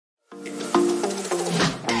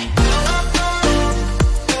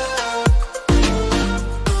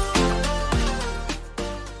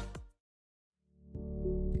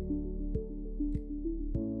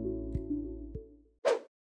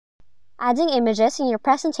Adding images in your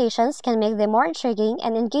presentations can make them more intriguing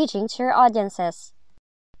and engaging to your audiences.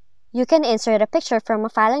 You can insert a picture from a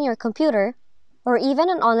file on your computer, or even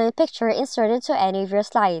an online picture inserted to any of your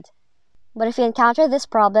slides. But if you encounter this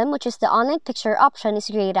problem, which is the online picture option is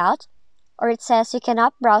grayed out, or it says you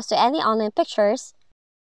cannot browse to any online pictures,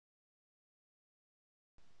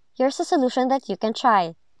 here's a solution that you can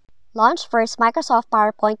try. Launch first Microsoft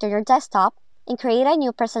PowerPoint on your desktop and create a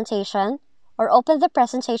new presentation, or open the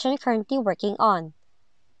presentation you're currently working on.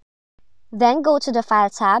 Then go to the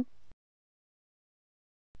File tab,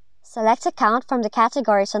 select Account from the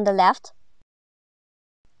categories on the left,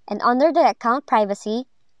 and under the Account Privacy,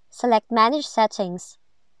 select Manage Settings.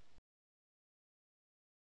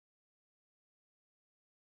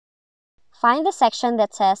 Find the section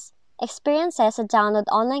that says Experiences that download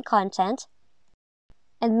online content,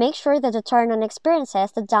 and make sure that the Turn on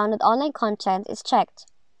Experiences that download online content is checked.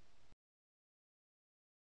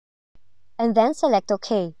 And then select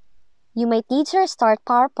OK. You might need to restart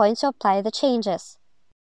PowerPoint to apply the changes.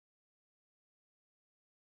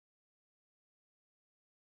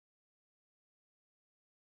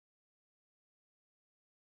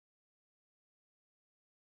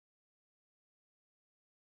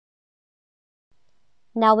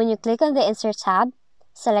 Now when you click on the Insert tab,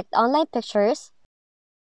 select Online Pictures.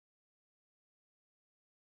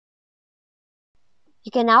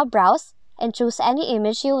 You can now browse and choose any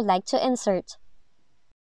image you would like to insert.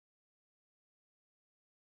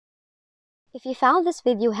 If you found this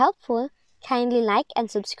video helpful, kindly like and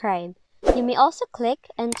subscribe. You may also click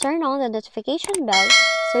and turn on the notification bell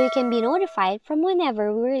so you can be notified from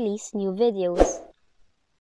whenever we release new videos.